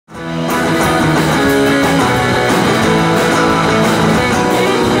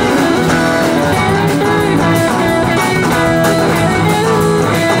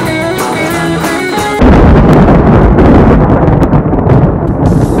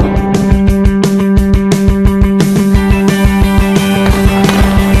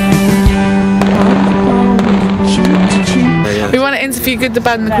Good, the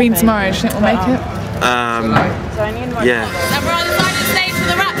Bad and the Queen tomorrow. Do you think we'll make it? Yeah. And we're on the final stage for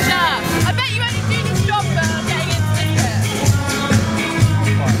the Rapture. I bet you only do this job for getting into tickets.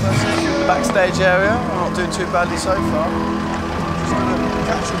 The backstage area, we're not doing too badly so far.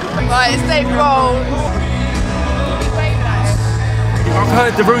 Right, it's Dave Grohl. I've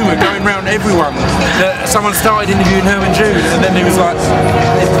heard the rumour going round everyone that someone started interviewing her in June, and then he was like,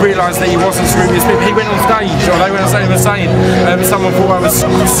 he realised that he wasn't Scrooby. He went on stage, or they went on stage and were saying someone thought I was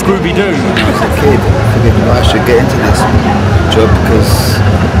Scooby-Doo. As a kid, I figured I should get into this job because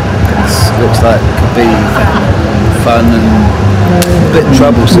it looks like it could be fun and a bit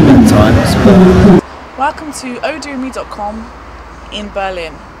troublesome at times. But Welcome to odearme.com in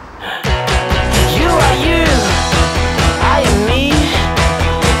Berlin. You are you, I am me.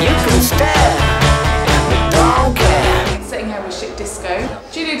 You can stare, but don't care. Sitting here with Shit Disco.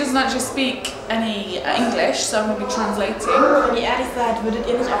 Julia doesn't actually speak any English, so I'm going to be translating. Wenn ihr ehrlich seid, würdet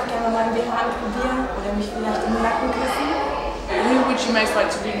ihr nicht auch gerne mal einen BH probieren oder mich vielleicht im Nacken küssen? Who would you most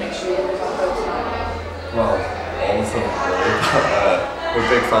like to remix you with? Well, all of them really, but we're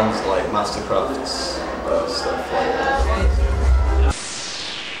big fans of like Mastercraft's stuff like that.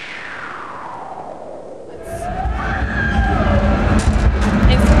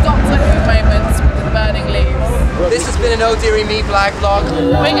 This has been an Oh Dearie Me Black vlog.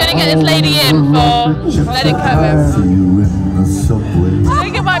 We're going to get this lady in for Leonard Cohen. I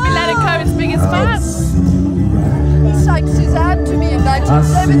think it might be Leonard Cohen's biggest fan. He's like Suzanne to me in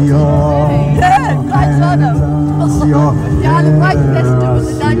 1970. Yeah, quite sort of. Ja, alle Preisfeste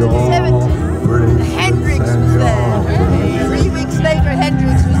in 1970.